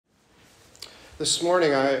This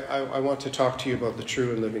morning, I want to talk to you about the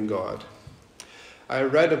true and living God. I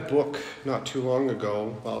read a book not too long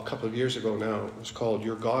ago, well, a couple of years ago now. It was called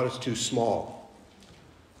Your God is Too Small.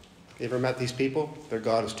 You ever met these people? Their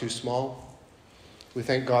God is too small. We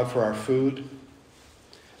thank God for our food.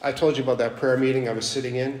 I told you about that prayer meeting I was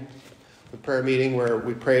sitting in. The prayer meeting where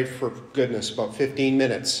we prayed for goodness about 15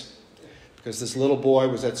 minutes. Because this little boy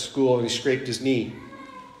was at school and he scraped his knee.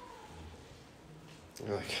 And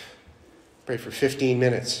you're like, pray for 15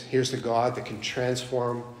 minutes. Here's the God that can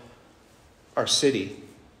transform our city.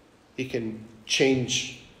 He can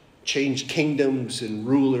change kingdoms and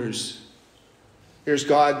rulers. Here's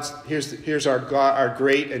our God, our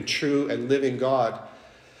great and true and living God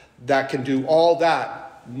that can do all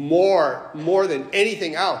that more than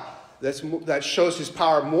anything else. That shows his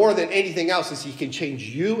power more than anything else is he can change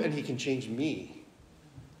you and he can change me.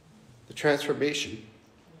 The transformation.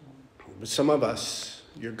 But some of us,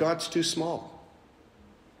 your God's too small.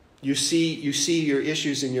 You see your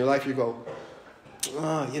issues in your life, you go,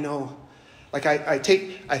 like I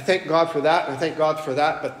thank God for that, and I thank God for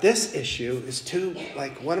that, but this issue is too,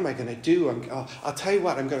 like, what am I going to do? I'll tell you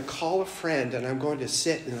what, I'm going to call a friend, and I'm going to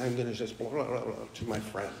sit, and I'm going to just blah, blah, blah, blah, to my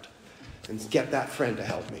friend, and get that friend to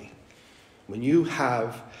help me. When you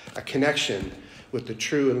have a connection with the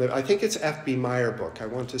true and living, I think it's F.B. Meyer book. I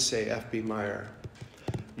want to say F.B. Meyer.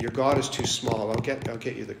 Your God is too small. I'll get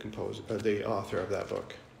you the author of that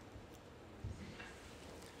book.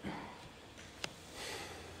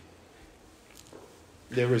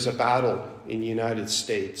 There was a battle in the United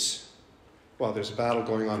States. Well, there's a battle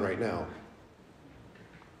going on right now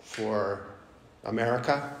for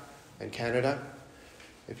America and Canada.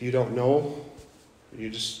 If you don't know, you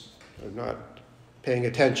just are not paying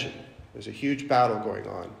attention. There's a huge battle going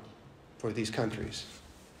on for these countries.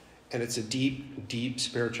 And it's a deep, deep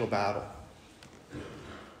spiritual battle.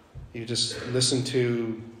 You just listen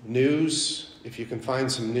to news. If you can find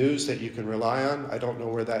some news that you can rely on. I don't know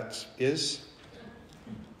where that is.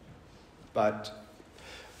 But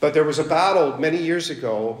there was a battle many years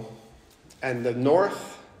ago, and the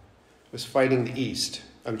North was fighting the East.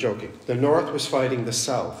 I'm joking. The North was fighting the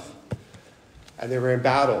South. And they were in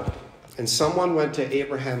battle. And someone went to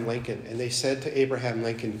Abraham Lincoln, and they said to Abraham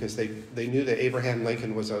Lincoln, because they knew that Abraham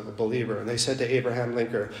Lincoln was a believer, and they said to Abraham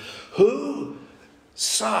Lincoln, whose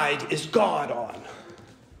side is God on?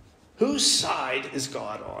 Whose side is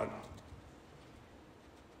God on?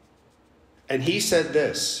 And he said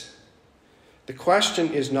this, the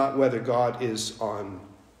question is not whether God is on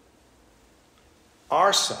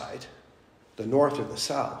our side, the North or the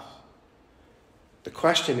South. The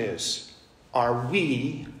question is, are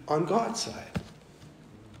we on God's side?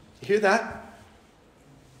 You hear that?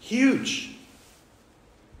 Huge.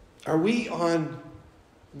 Are we on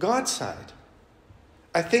God's side?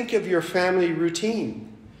 I think of your family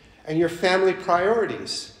routine and your family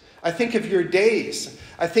priorities. I think of your days.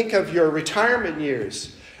 I think of your retirement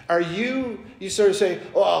years. Are you sort of say,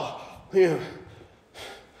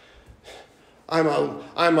 I'm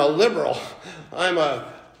a liberal. I'm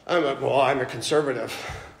a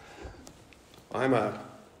conservative. I'm a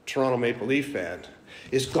Toronto Maple Leaf fan.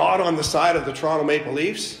 Is God on the side of the Toronto Maple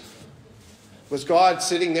Leafs? Was God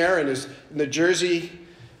sitting there in the jersey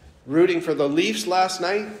rooting for the Leafs last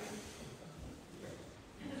night?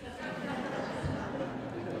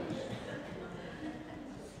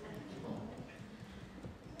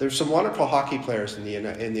 There's some wonderful hockey players in the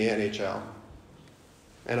NHL.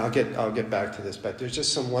 And I'll get back to this, but there's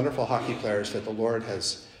just some wonderful hockey players that the Lord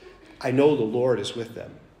has. I know the Lord is with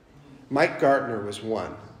them. Mike Gartner was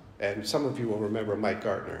one, and some of you will remember Mike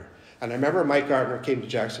Gartner. And I remember Mike Gartner came to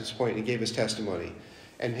Jackson's Point and gave his testimony.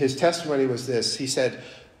 And his testimony was this. He said,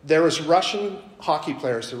 there was Russian hockey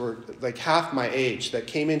players that were like half my age that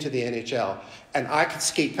came into the NHL, and I could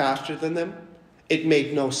skate faster than them. It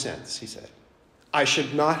made no sense, he said. I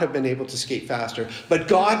should not have been able to skate faster, but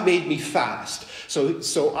God made me fast,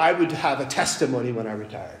 so I would have a testimony when I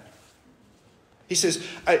retired. He says,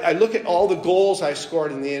 I look at all the goals I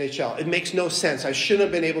scored in the NHL. It makes no sense. I shouldn't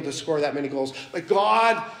have been able to score that many goals. But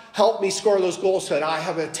God helped me score those goals so that I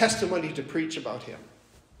have a testimony to preach about him.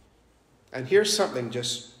 And here's something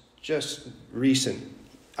just recent,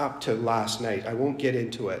 up to last night. I won't get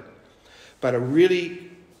into it. But I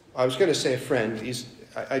was going to say a friend.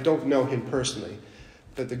 I don't know him personally.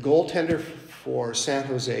 But the goaltender for San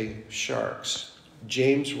Jose Sharks,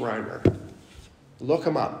 James Reimer. Look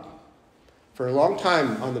him up. For a long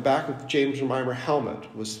time, on the back of James Reimer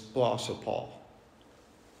helmet was Apostle Paul.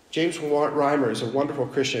 James Reimer is a wonderful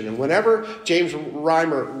Christian, and whenever James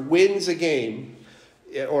Reimer wins a game,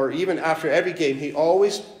 or even after every game, he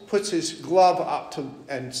always puts his glove up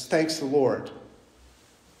and thanks the Lord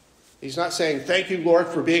He's not saying, thank you, Lord,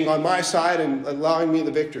 for being on my side and allowing me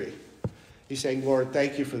the victory. He's saying, Lord,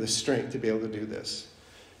 thank you for the strength to be able to do this.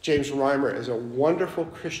 James Reimer is a wonderful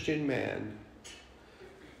Christian man.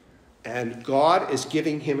 And God is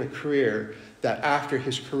giving him a career that after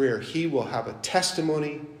his career, he will have a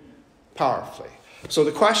testimony powerfully. So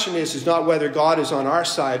the question is not whether God is on our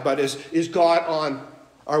side, but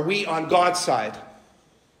are we on God's side?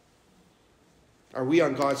 Are we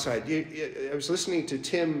on God's side? I was listening to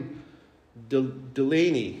Tim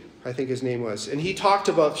Delaney, I think his name was, and he talked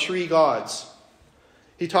about three gods.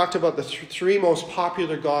 He talked about the three most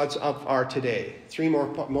popular gods of our today.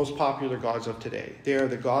 Most popular gods of today. They are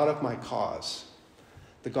the God of my cause.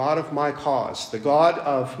 The God of my cause. The God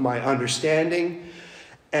of my understanding.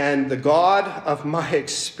 And the God of my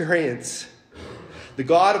experience. The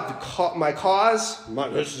God of my cause.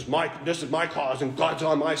 This is my cause, and God's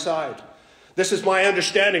on my side. This is my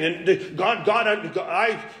understanding, and God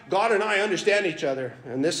and I understand each other.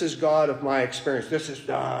 And this is God of my experience. This is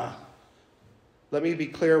Let me be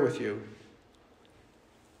clear with you.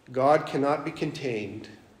 God cannot be contained.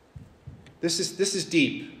 This is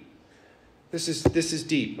deep. This is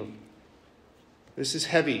deep. This is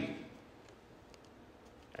heavy.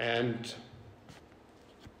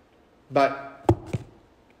 But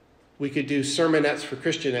we could do sermonettes for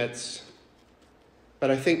Christianettes.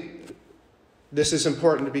 But I think this is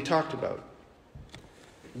important to be talked about.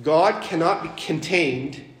 God cannot be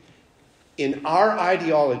contained in our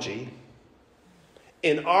ideology,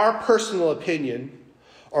 in our personal opinion,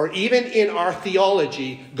 or even in our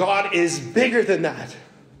theology. God is bigger than that.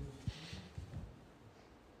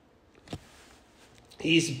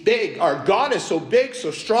 He's big. Our God is so big,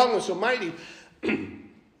 so strong, and so mighty.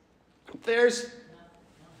 There's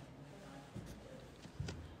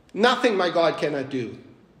nothing my God cannot do.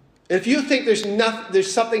 If you think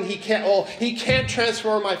there's something he can't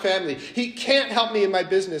transform my family. He can't help me in my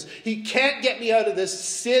business. He can't get me out of this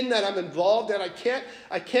sin that I'm involved in. I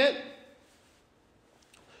can't.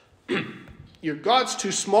 Your God's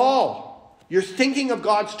too small. You're thinking of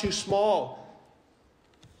God's too small.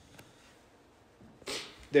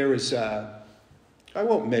 There is, I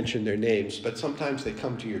won't mention their names, but sometimes they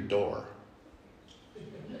come to your door.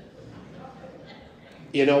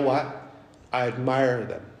 You know what? I admire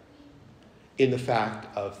them in the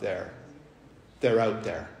fact of they're out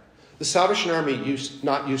there. The Salvation Army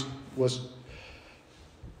was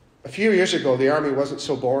a few years ago. The army wasn't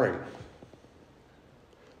so boring.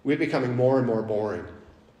 We're becoming more and more boring.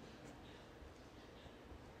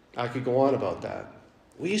 I could go on about that.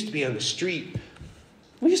 We used to be on the street.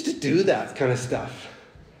 We used to do that kind of stuff.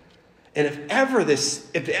 And if ever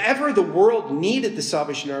the world needed the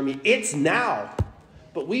Salvation Army, it's now.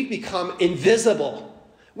 But we've become invisible.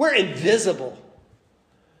 We're invisible.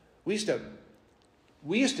 We used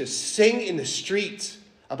to sing in the streets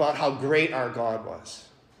about how great our God was.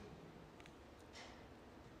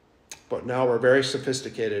 But now we're very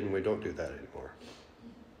sophisticated and we don't do that anymore.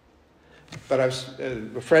 But a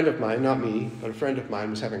friend of mine, not me, but a friend of mine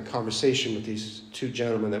was having a conversation with these two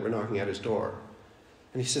gentlemen that were knocking at his door.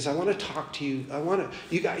 And he says, I want to talk to you.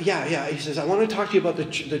 He says, I want to talk to you about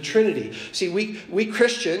the Trinity. See, we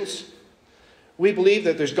Christians, we believe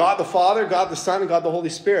that there's God the Father, God the Son, and God the Holy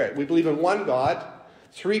Spirit. We believe in one God,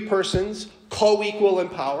 three persons, co-equal in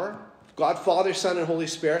power. God, Father, Son, and Holy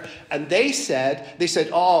Spirit. And they said,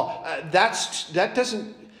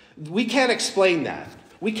 we can't explain that.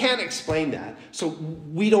 We can't explain that. So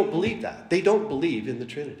we don't believe that. They don't believe in the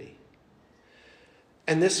Trinity.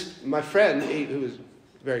 And my friend, who was a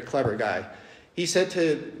very clever guy, he said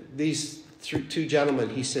to these two gentlemen,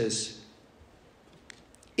 he says,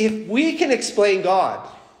 if we can explain God,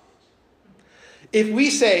 if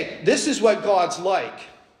we say this is what God's like,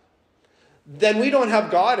 then we don't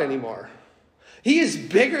have God anymore. He is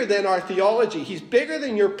bigger than our theology. He's bigger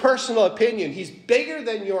than your personal opinion. He's bigger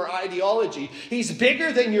than your ideology. He's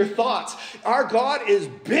bigger than your thoughts. Our God is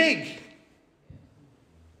big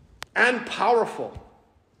and powerful.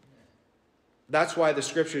 That's why the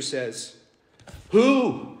scripture says,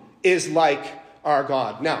 who is like our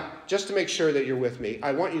God? Now, just to make sure that you're with me,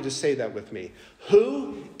 I want you to say that with me.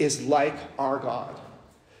 Who is like our God?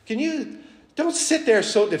 Don't sit there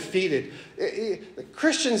so defeated.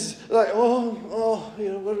 Christians like, what are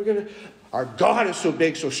we going to... Our God is so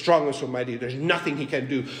big, so strong, and so mighty. There's nothing he can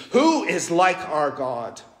do. Who is like our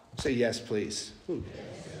God? Say yes, please. Who?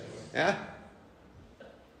 Yeah?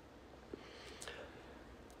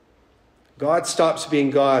 God stops being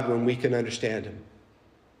God when we can understand him.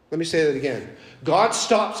 Let me say that again. God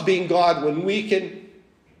stops being God when we can...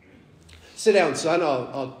 Sit down, son.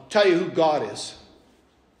 I'll tell you who God is.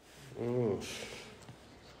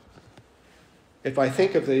 If I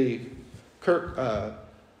think of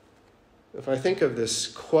this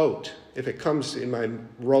quote, if it comes in my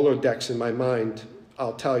Rolodex in my mind,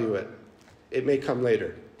 I'll tell you it. It may come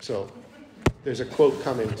later. So there's a quote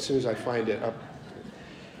coming as soon as I find it up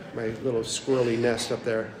my little squirrely nest up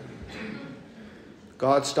there.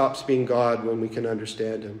 God stops being God when we can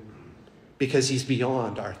understand him, because he's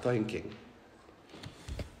beyond our thinking.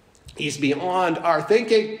 He's beyond our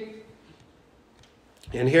thinking.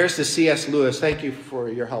 And here's the C.S. Lewis. Thank you for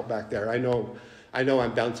your help back there. I know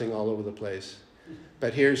I'm bouncing all over the place.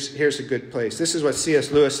 But here's a good place. This is what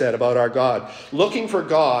C.S. Lewis said about our God. Looking for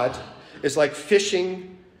God is like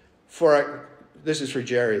fishing for this is for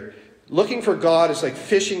Jerry. Looking for God is like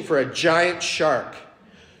fishing for a giant shark.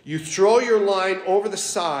 You throw your line over the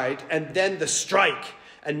side and then the strike.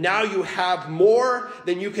 And now you have more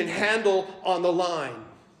than you can handle on the line. Have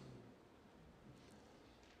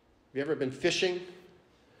you ever been fishing?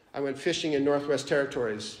 I went fishing in Northwest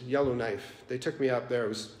Territories, Yellowknife. They took me up there. It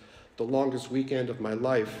was the longest weekend of my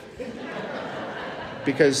life.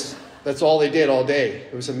 Because that's all they did all day.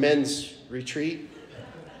 It was a men's retreat.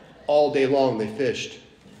 All day long they fished.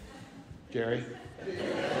 Gary?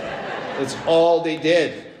 That's all they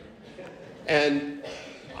did. And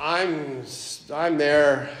I'm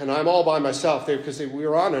there, and I'm all by myself there because we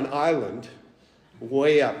were on an island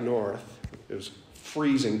way up north. It was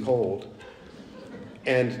freezing cold.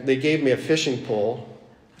 And they gave me a fishing pole,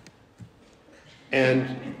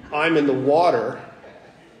 and I'm in the water,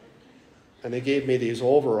 and they gave me these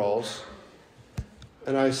overalls,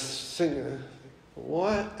 and I was thinking,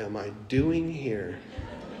 what am I doing here?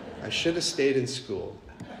 I should have stayed in school.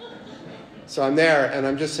 So I'm there, and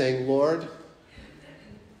I'm just saying, Lord,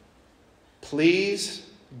 please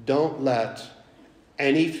don't let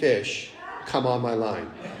any fish come on my line.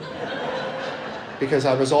 Because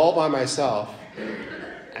I was all by myself,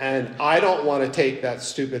 and I don't want to take that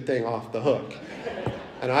stupid thing off the hook.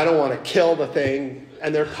 And I don't want to kill the thing.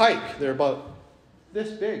 And they're pike. They're about this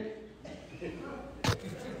big.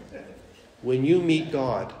 When you meet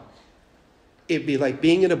God, it'd be like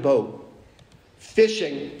being in a boat,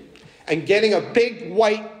 fishing, and getting a big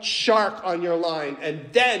white shark on your line, and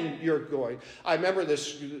then you're going. I remember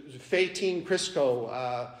this Faytine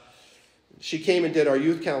Crisco. She came and did our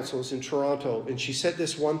youth councils in Toronto, and she said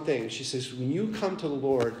this one thing. She says, when you come to the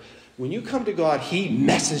Lord, when you come to God, he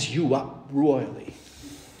messes you up royally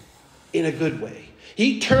in a good way.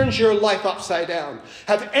 He turns your life upside down.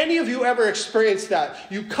 Have any of you ever experienced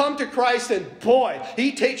that? You come to Christ and boy,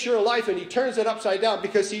 he takes your life and he turns it upside down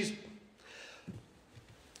because he's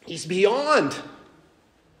beyond.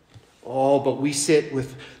 Oh, but we sit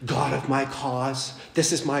with God of my cause.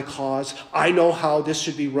 This is my cause. I know how this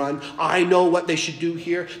should be run. I know what they should do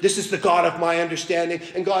here. This is the God of my understanding.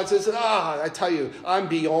 And God says, I tell you, I'm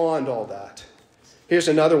beyond all that. Here's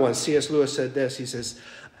another one. C.S. Lewis said this. He says,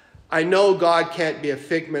 I know God can't be a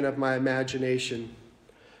figment of my imagination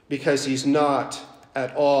because he's not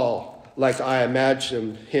at all like I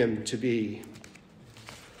imagine him to be.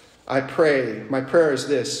 I pray, my prayer is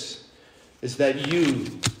this, is that you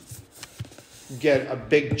get a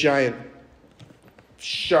big giant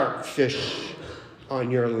shark fish on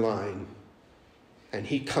your line and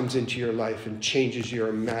he comes into your life and changes your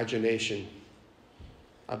imagination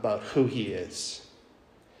about who he is.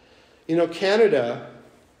 You know, Canada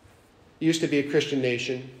used to be a Christian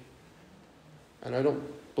nation, and I don't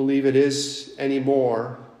believe it is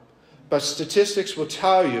anymore, but statistics will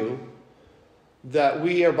tell you that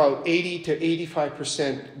we are about 80 to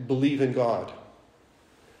 85% believe in God.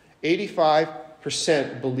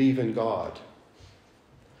 85% believe in God.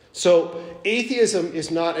 So atheism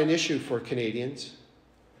is not an issue for Canadians.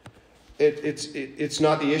 It's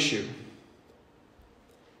not the issue.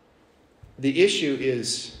 The issue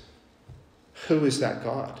is, who is that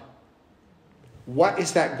God? What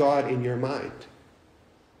is that God in your mind?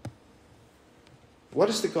 What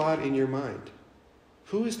is the God in your mind?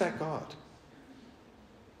 Who is that God?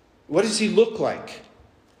 What does he look like?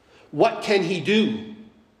 What can he do?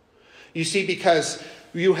 You see, because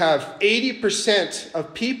you have 80%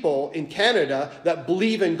 of people in Canada that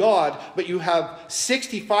believe in God, but you have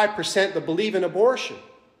 65% that believe in abortion.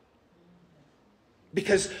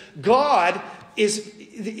 Because God is,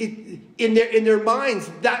 in their minds,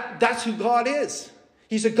 that's who God is.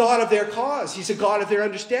 He's a God of their cause. He's a God of their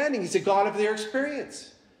understanding. He's a God of their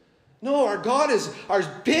experience. No, our God is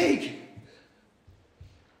big.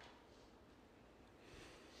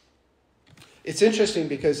 It's interesting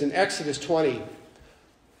because in Exodus 20,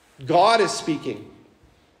 God is speaking.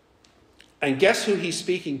 And guess who he's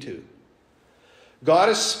speaking to? God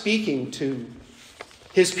is speaking to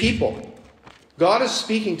his people. God is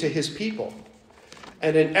speaking to his people.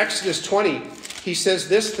 And in Exodus 20, he says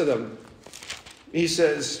this to them. He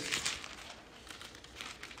says,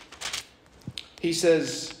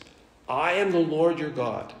 I am the Lord your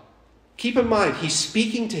God. Keep in mind, he's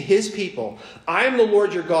speaking to his people. I am the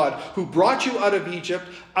Lord your God who brought you out of Egypt,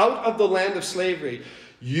 out of the land of slavery.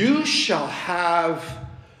 You shall have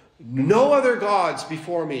no other gods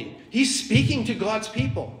before me. He's speaking to God's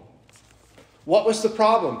people. What was the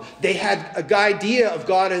problem? They had an idea of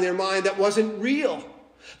God in their mind that wasn't real.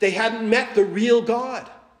 They hadn't met the real God.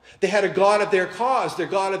 They had a God of their cause, their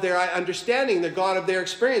God of their understanding, the God of their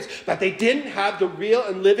experience. But they didn't have the real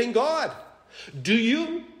and living God. Do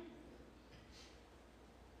you?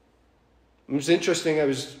 It was interesting.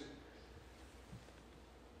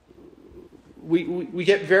 We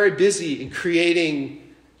get very busy in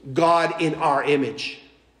creating God in our image.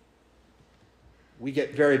 We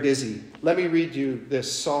get very busy. Let me read you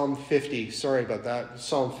this Psalm 50. Sorry about that.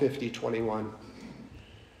 Psalm 50, 21.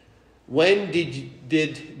 When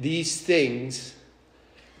did these things,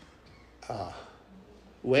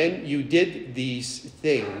 when you did these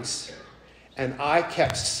things, and I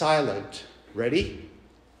kept silent, ready?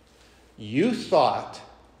 You thought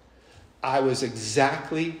I was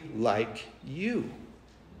exactly like you.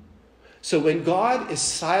 So when God is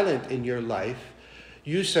silent in your life,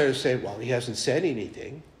 you sort of say, well, he hasn't said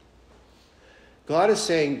anything. God is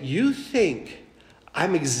saying, you think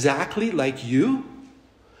I'm exactly like you?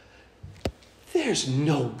 There's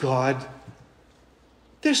no God.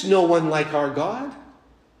 There's no one like our God.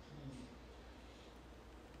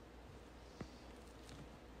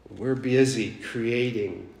 We're busy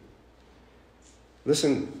creating.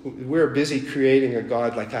 Listen, we're busy creating a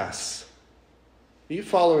God like us. Are you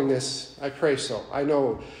following this? I pray so. I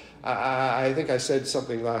know, I think I said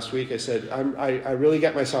something last week. I said, I really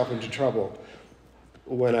get myself into trouble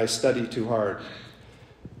when I study too hard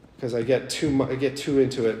because I get too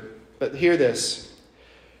into it. But hear this.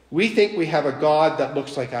 We think we have a God that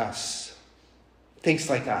looks like us, thinks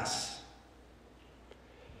like us.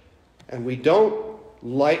 And we don't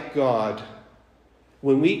like God.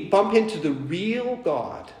 When we bump into the real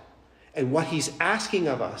God and what he's asking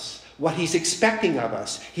of us, what he's expecting of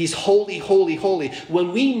us, he's holy, holy, holy.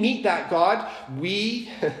 When we meet that God, we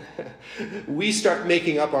start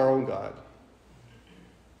making up our own God.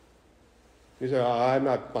 You say, I'm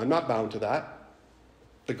not bound to that.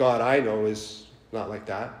 The God I know is not like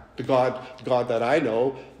that. The God that I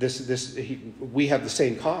know, we have the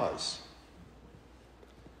same cause.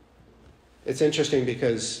 It's interesting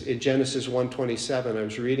because in Genesis 1:27, I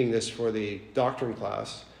was reading this for the doctrine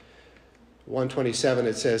class. 1:27,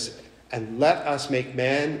 it says, and let us make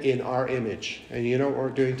man in our image. And you know what we're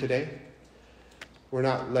doing today? We're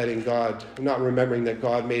not remembering that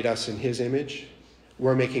God made us in his image.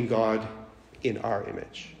 We're making God in our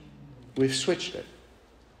image. We've switched it.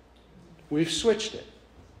 We've switched it.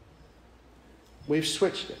 We've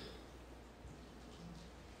switched it.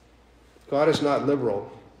 God is not liberal.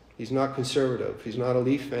 He's not conservative. He's not a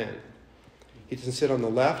Leaf fan. He doesn't sit on the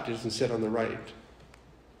left. He doesn't sit on the right.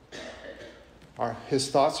 His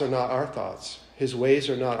thoughts are not our thoughts. His ways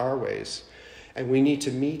are not our ways. And we need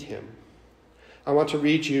to meet him. I want to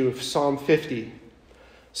read you Psalm 50.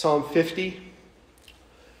 Psalm 50,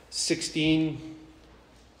 16.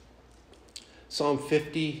 Psalm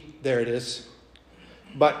 50, there it is.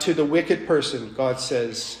 But to the wicked person, God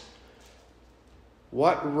says,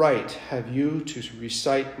 what right have you to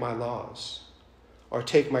recite my laws or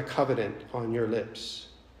take my covenant on your lips?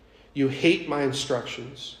 You hate my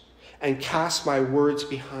instructions and cast my words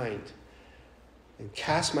behind. And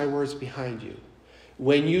cast my words behind you.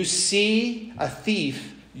 When you see a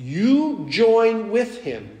thief, you join with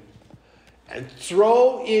him and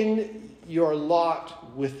throw in your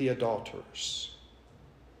lot with the adulterers.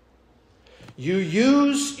 You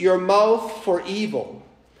use your mouth for evil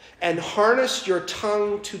and harness your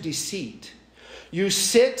tongue to deceit. You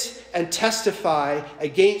sit and testify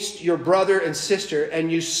against your brother and sister,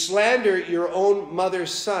 and you slander your own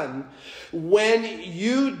mother's son. When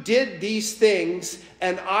you did these things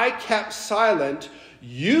and I kept silent,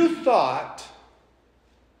 you thought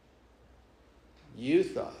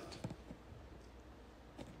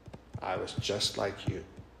I was just like you.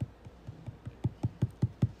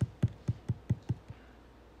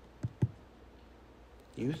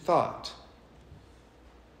 You thought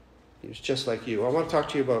he was just like you. I want to talk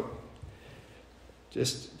to you about,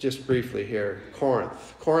 just briefly here,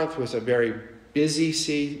 Corinth. Corinth was a very busy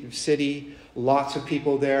city, lots of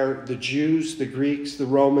people there. The Jews, the Greeks, the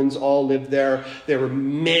Romans all lived there. There were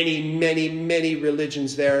many, many, many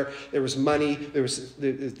religions there. There was money. There was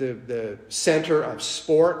the center of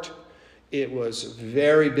sport It was a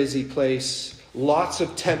very busy place, lots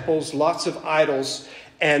of temples, lots of idols,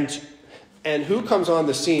 and who comes on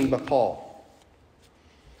the scene but Paul?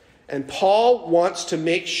 And Paul wants to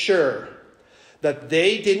make sure that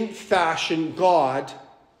they didn't fashion God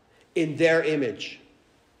in their image.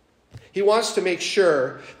 He wants to make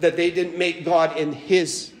sure that they didn't make God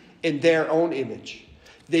in their own image.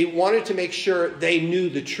 They wanted to make sure they knew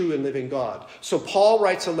the true and living God. So Paul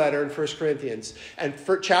writes a letter in 1 Corinthians. And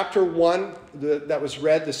for chapter 1 that was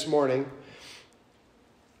read this morning,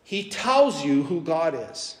 he tells you who God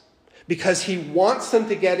is. Because he wants them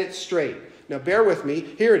to get it straight. Now bear with me.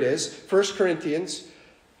 Here it is. 1 Corinthians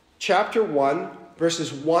chapter 1,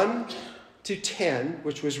 verses 1 to 10,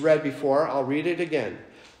 which was read before. I'll read it again.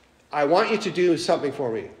 I want you to do something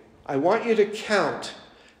for me. I want you to count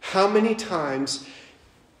how many times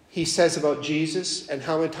he says about Jesus and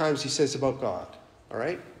how many times he says about God. All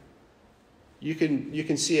right? You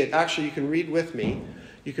can see it. Actually, you can read with me.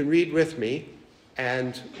 You can read with me,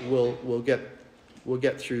 and we'll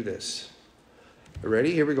get through this.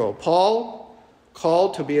 Ready? Here we go. Paul,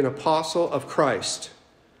 called to be an apostle of Christ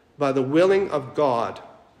by the willing of God,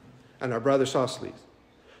 and our brother Sosthenes,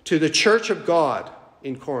 to the church of God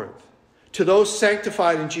in Corinth, to those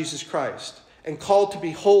sanctified in Jesus Christ and called to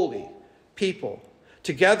be holy people,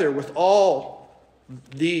 together with all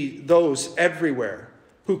those everywhere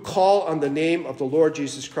who call on the name of the Lord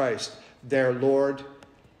Jesus Christ, their Lord,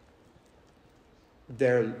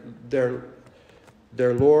 their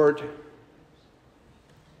Lord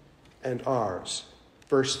and ours.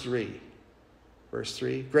 Verse 3.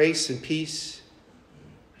 Grace and peace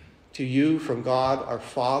to you from God our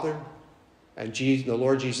Father and the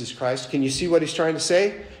Lord Jesus Christ. Can you see what he's trying to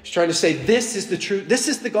say? He's trying to say this is the truth. This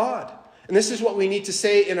is the God. And this is what we need to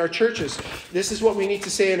say in our churches. This is what we need to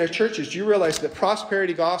say in our churches. Do you realize that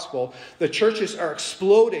prosperity gospel, the churches are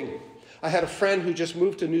exploding? I had a friend who just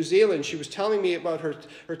moved to New Zealand. She was telling me about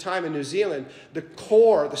her time in New Zealand. The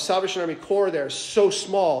Salvation Army Corps there is so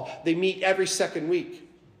small. They meet every second week.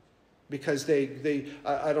 Because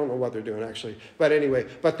I don't know what they're doing actually. But anyway,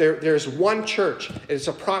 but there's one church. And it's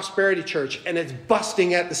a prosperity church. And it's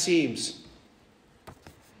busting at the seams.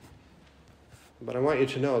 But I want you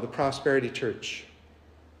to know, the prosperity church,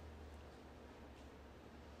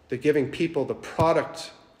 they're giving people the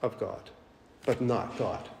product of God, but not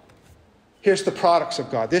God. Here's the products of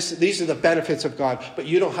God. These are the benefits of God, but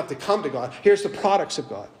you don't have to come to God. Here's the products of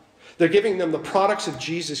God. They're giving them the products of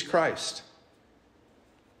Jesus Christ.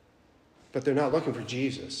 But they're not looking for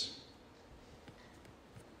Jesus.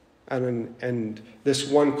 And this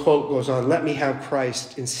one quote goes on, let me have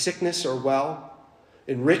Christ in sickness or well,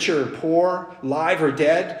 in rich or poor, live or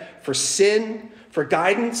dead, for sin, for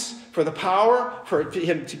guidance, for the power, for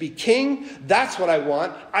him to be king. That's what I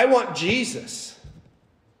want. I want Jesus.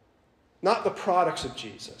 Not the products of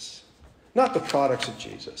Jesus. Not the products of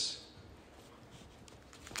Jesus.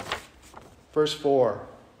 Verse 4.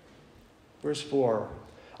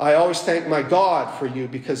 I always thank my God for you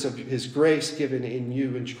because of his grace given in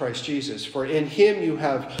you in Christ Jesus. For in him you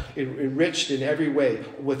have enriched in every way,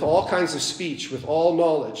 with all kinds of speech, with all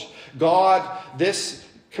knowledge. God, this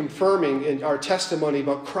confirming in our testimony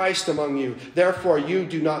about Christ among you. Therefore you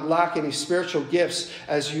do not lack any spiritual gifts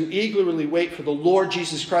as you eagerly wait for the Lord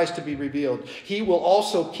Jesus Christ to be revealed. He will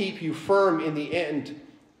also keep you firm in the end,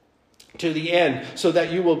 to the end, so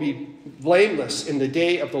that you will be blameless in the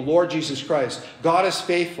day of the Lord Jesus Christ. God is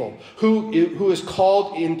faithful, who has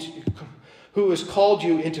called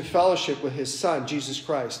you into fellowship with his Son, Jesus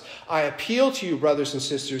Christ. I appeal to you, brothers and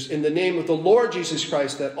sisters, in the name of the Lord Jesus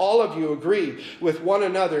Christ, that all of you agree with one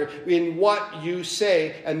another in what you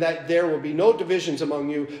say, and that there will be no divisions among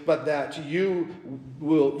you, but that you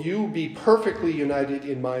be perfectly united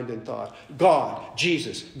in mind and thought. God,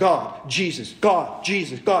 Jesus, God, Jesus, God,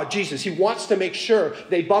 Jesus, God, Jesus. He wants to make sure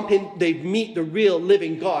they meet the real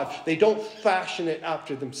living God. They don't fashion it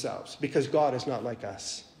after themselves, because God is not like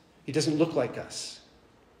us. He doesn't look like us.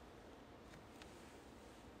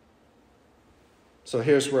 So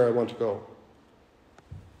here's where I want to go.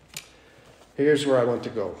 There's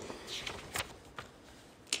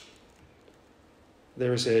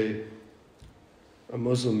a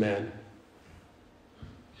Muslim man,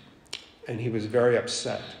 and he was very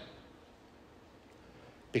upset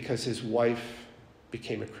because his wife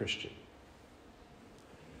became a Christian.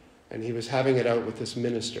 And he was having it out with this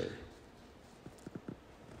minister.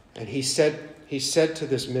 And he said to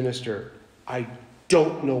this minister, I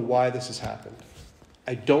don't know why this has happened.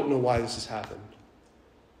 I don't know why this has happened.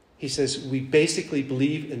 He says, we basically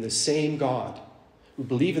believe in the same God. We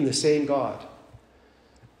believe in the same God.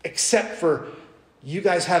 Except for you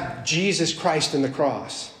guys have Jesus Christ in the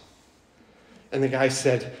cross. And the guy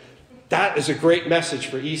said, that is a great message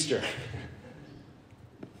for Easter.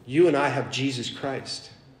 You and I have Jesus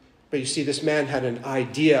Christ. But you see, this man had an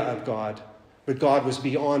idea of God, but God was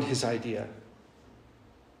beyond his idea.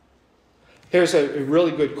 Here's a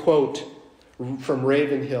really good quote from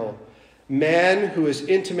Ravenhill. Man who is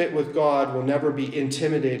intimate with God will never be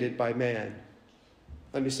intimidated by man.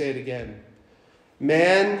 Let me say it again.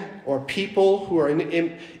 Man or people who are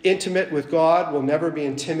intimate with God will never be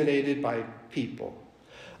intimidated by people.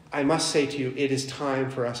 I must say to you, it is time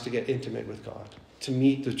for us to get intimate with God, to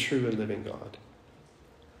meet the true and living God.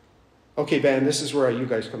 Okay, band, this is where you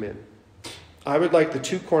guys come in. I would like the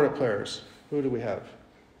two cornet players. Who do we have?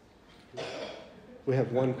 We have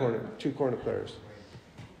two cornet players.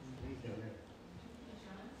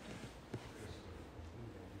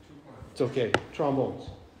 It's okay. Trombones.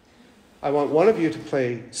 I want one of you to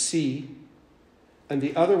play C and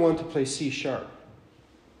the other one to play C sharp.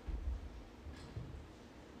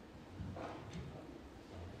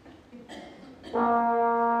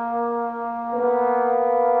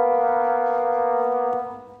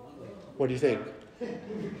 What do you think?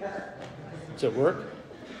 Does it work?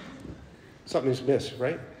 Something's missed,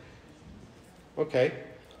 right? Okay.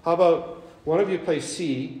 How about one of you play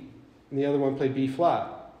C and the other one play B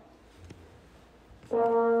flat?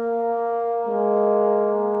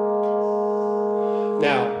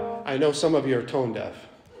 Now, I know some of you are tone deaf.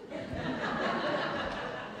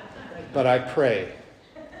 But I pray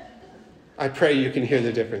you can hear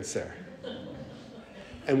the difference there.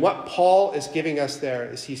 And what Paul is giving us there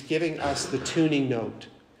is he's giving us the tuning note.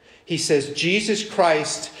 He says Jesus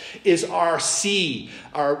Christ is our C,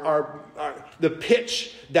 the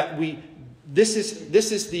pitch that this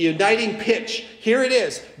is the uniting pitch. Here it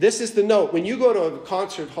is. This is the note. When you go to a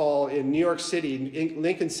concert hall in New York City, in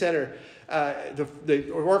Lincoln Center, the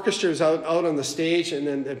orchestra is out on the stage, and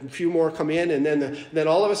then a few more come in, and then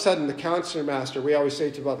all of a sudden the concertmaster, we always say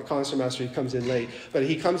about the concertmaster, he comes in late, but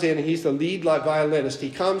he comes in and he's the lead violinist. He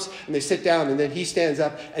comes and they sit down, and then he stands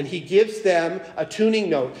up and he gives them a tuning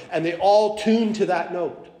note, and they all tune to that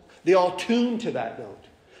note. They all tune to that note.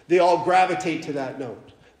 They all gravitate to that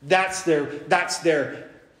note. That's their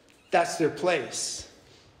place.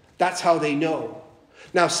 That's how they know.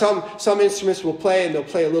 Now, some instruments will play, and they'll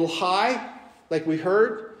play a little high, like we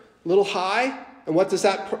heard, a little high. And what does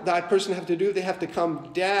that person have to do? They have to come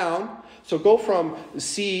down. So go from the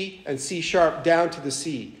C and C sharp down to the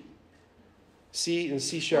C. C and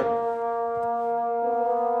C sharp.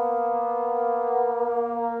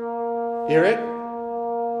 Hear it?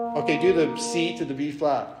 Okay, do the C to the B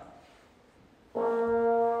flat.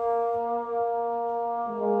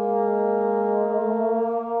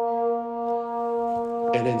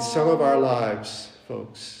 And in some of our lives,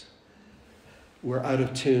 folks, we're out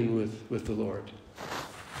of tune with the Lord.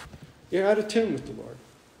 You're out of tune with the Lord.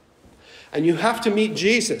 And you have to meet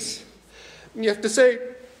Jesus. And you have to say,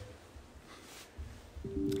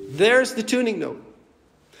 there's the tuning note.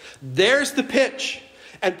 There's the pitch.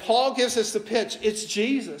 And Paul gives us the pitch. It's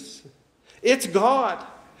Jesus. It's God.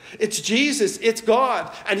 It's Jesus. It's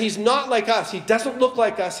God. And he's not like us. He doesn't look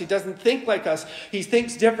like us. He doesn't think like us. He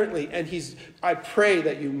thinks differently. And I pray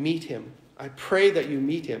that you meet him. I pray that you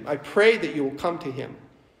meet him. I pray that you will come to him.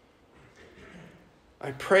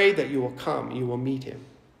 I pray that you will come. You will meet him.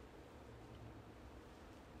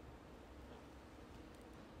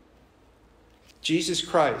 Jesus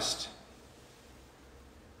Christ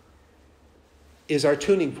is our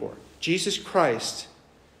tuning fork. Jesus Christ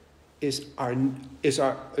is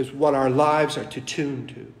what our lives are to tune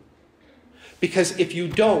to. Because if you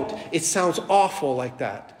don't, it sounds awful like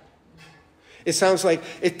that. It sounds like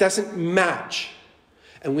it doesn't match.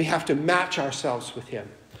 And we have to match ourselves with him.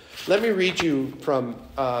 Let me read you from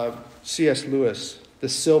C.S. Lewis, The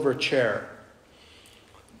Silver Chair.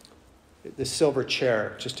 The Silver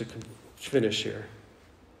Chair, just to finish here.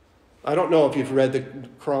 I don't know if you've read the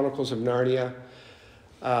Chronicles of Narnia.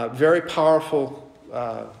 Very powerful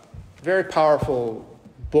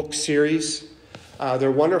book series.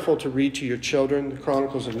 They're wonderful to read to your children, the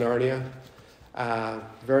Chronicles of Narnia.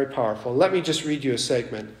 Very powerful. Let me just read you a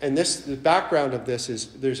segment. And the background of this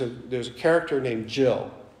is there's a character named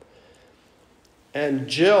Jill. And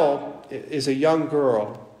Jill is a young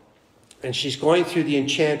girl, and she's going through the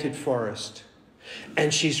enchanted forest.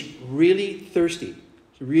 And she's really thirsty.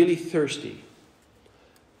 Really thirsty.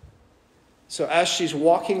 So as she's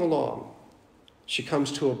walking along, she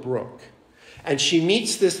comes to a brook. And she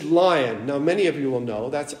meets this lion. Now, many of you will know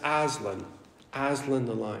that's Aslan. Aslan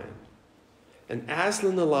the lion. And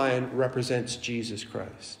Aslan the lion represents Jesus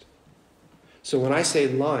Christ. So when I say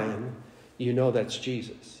lion, you know that's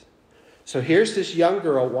Jesus. So here's this young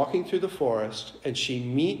girl walking through the forest, and she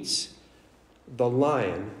meets the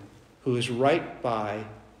lion who is right by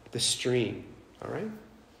the stream. All right?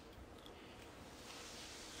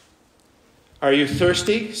 "Are you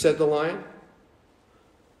thirsty?" said the lion.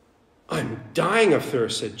 "I'm dying of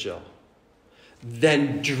thirst," said Jill.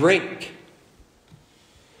 "Then drink."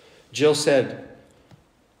 Jill said,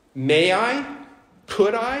 "May I?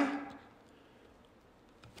 Could I?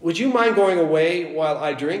 Would you mind going away while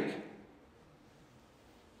I drink?"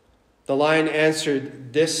 The lion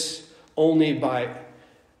answered this only by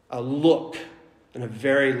a look and a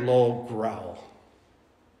very low growl.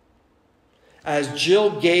 As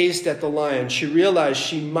Jill gazed at the lion, she realized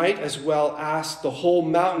she might as well ask the whole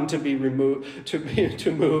mountain to be removed,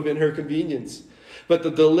 to move in her convenience. But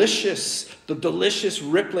the delicious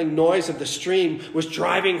rippling noise of the stream was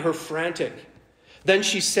driving her frantic. Then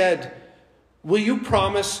she said, "Will you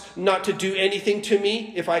promise not to do anything to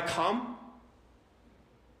me if I come?"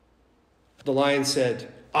 The lion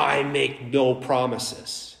said, "I make no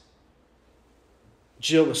promises."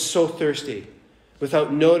 Jill was so thirsty.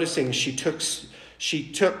 Without noticing, she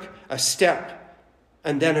took a step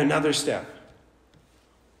and then another step.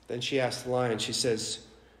 Then she asked the lion, she says,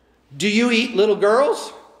 "Do you eat little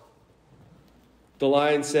girls?" The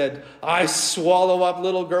lion said, "I swallow up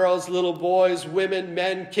little girls, little boys, women,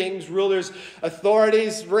 men, kings, rulers,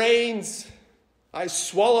 authorities, reigns. I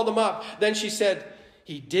swallow them up." Then she said,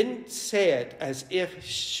 he didn't say it as if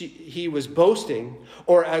he was boasting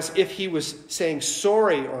or as if he was saying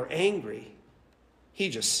sorry or angry. He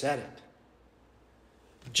just said it.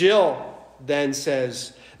 Jill then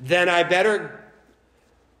says, no,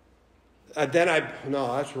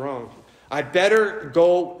 that's wrong. "I better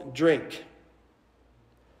go drink.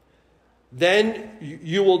 Then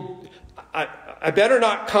you will, I better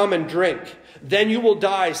not come and drink. Then you will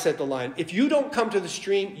die," said the lion. "If you don't come to the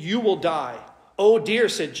stream, you will die." "Oh dear,"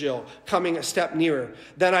 said Jill, coming a step nearer.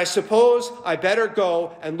 "Then I suppose I better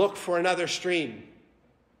go and look for another stream."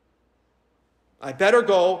 "I better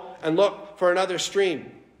go and look for another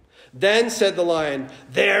stream." Then said the lion,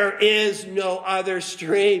 "There is no other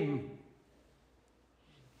stream."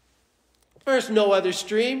 There's no other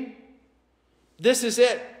stream. This is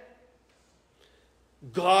it.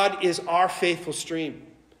 God is our faithful stream.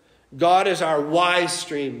 God is our wise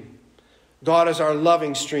stream. God is our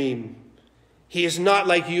loving stream. He is not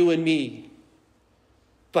like you and me.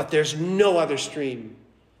 But there's no other stream.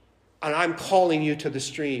 And I'm calling you to the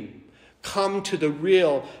stream. Come to the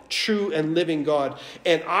real, true, and living God.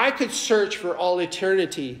 And I could search for all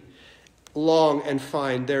eternity long and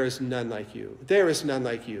find there is none like you. There is none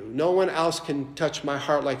like you. No one else can touch my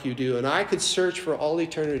heart like you do. And I could search for all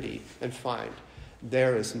eternity and find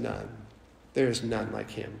there is none. There is none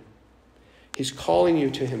like him. He's calling you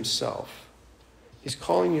to himself. He's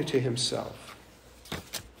calling you to himself.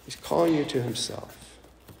 He's calling you to himself.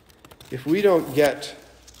 If we don't get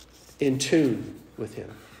in tune with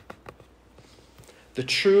him, the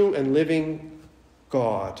true and living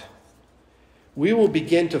God, we will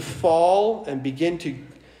begin to fall and begin to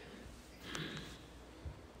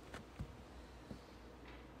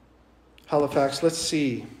Halifax, let's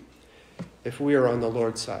see if we are on the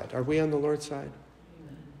Lord's side. Are we on the Lord's side?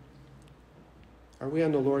 Are we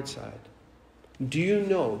on the Lord's side? Do you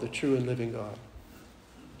know the true and living God?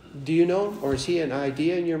 Do you know? Or is he an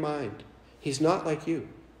idea in your mind? He's not like you.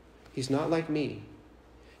 He's not like me.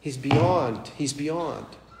 He's beyond. He's beyond.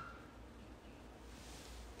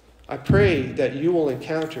 I pray that you will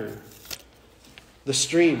encounter the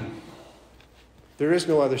stream. There is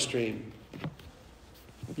no other stream.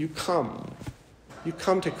 You come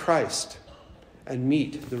to Christ and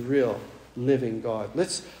meet the real living God.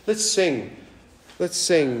 Let's sing. Let's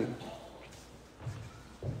sing.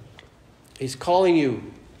 He's calling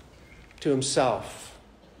you to himself.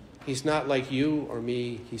 He's not like you or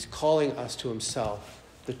me. He's calling us to himself,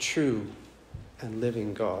 the true and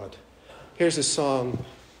living God. Here's a song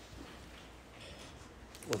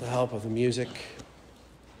with the help of the music.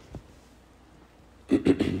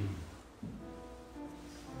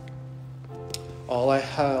 All I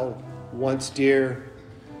held once dear,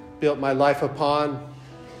 built my life upon,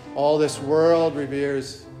 all this world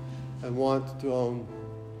reveres and want to own.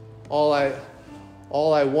 All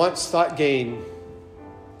I once thought gain,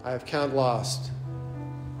 I have counted lost.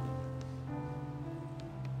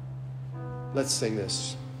 Let's sing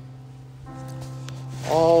this.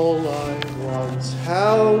 All I once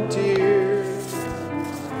held dear,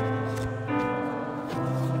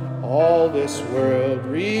 all this world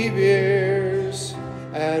reveres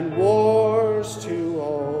and wars to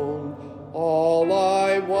own. All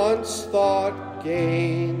I once thought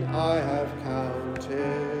gain, I have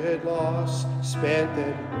counted counted lost, spent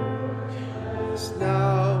and worthless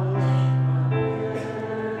now.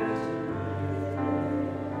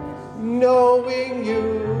 Knowing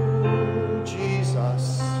you,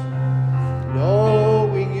 Jesus,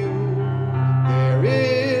 knowing you, there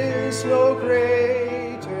is no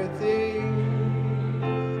greater thing.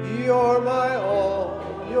 You're my all,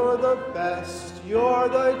 you're the best, you're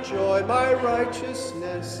the joy, my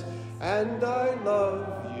righteousness, and I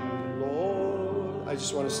love you, Lord. I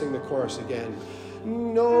just want to sing the chorus again.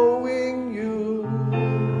 Knowing you,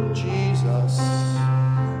 Jesus,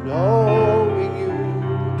 knowing you,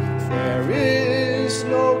 there is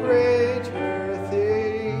no greater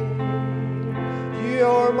thing.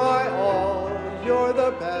 You're my all, you're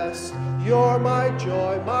the best, you're my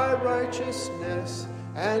joy, my righteousness,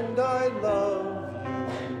 and I love you,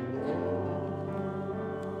 Lord.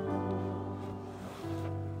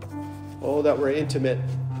 Oh, that we're intimate.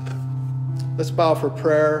 Let's bow for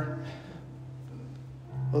prayer.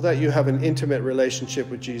 Oh, that you have an intimate relationship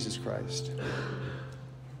with Jesus Christ.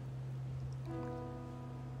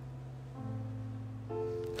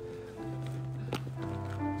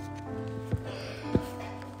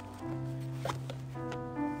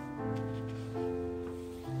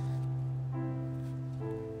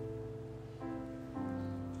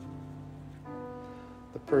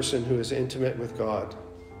 The person who is intimate with God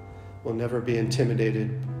will never be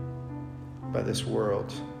intimidated by this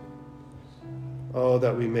world. Oh,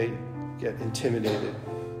 that we may get intimidated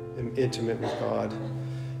and intimate with God.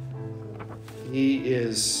 He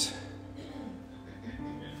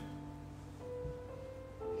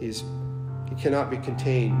cannot be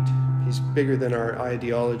contained. He's bigger than our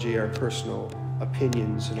ideology, our personal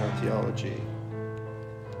opinions, and our theology.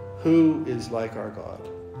 Who is like our God?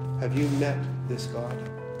 Have you met this God?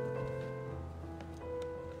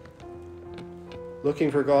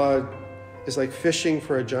 Looking for God is like fishing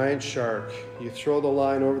for a giant shark. You throw the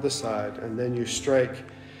line over the side, and then you strike,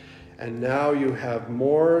 and now you have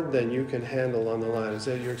more than you can handle on the line. Is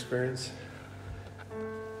that your experience?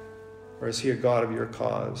 Or is he a God of your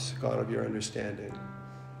cause, God of your understanding?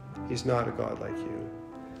 He's not a God like you.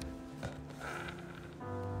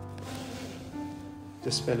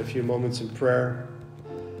 Just spend a few moments in prayer.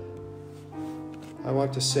 I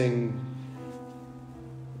want to sing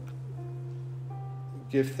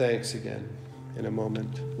Give Thanks again in a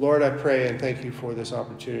moment. Lord, I pray and thank you for this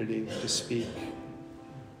opportunity to speak.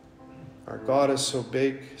 Our God is so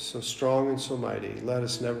big, so strong, and so mighty. Let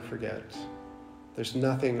us never forget. There's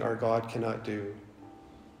nothing our God cannot do.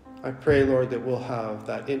 I pray, Lord, that we'll have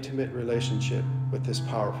that intimate relationship with this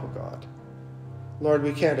powerful God. Lord,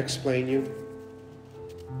 we can't explain you,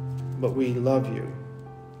 but we love you.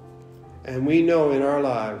 And we know in our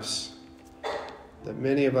lives that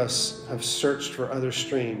many of us have searched for other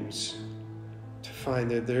streams to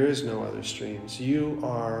find that there is no other streams. You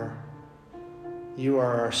are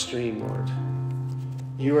our stream, Lord.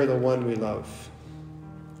 You are the one we love.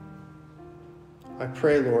 I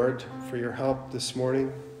pray, Lord, for your help this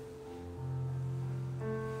morning.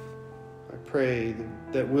 I pray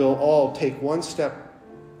that we'll all take one step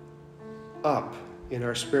up in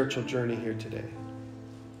our spiritual journey here today.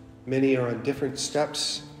 Many are on different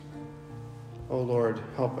steps. Oh Lord,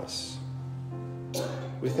 help us.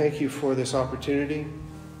 We thank you for this opportunity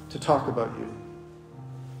to talk about you.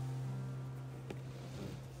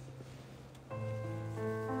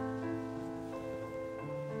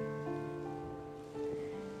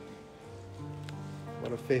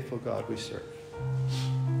 What a faithful God we serve.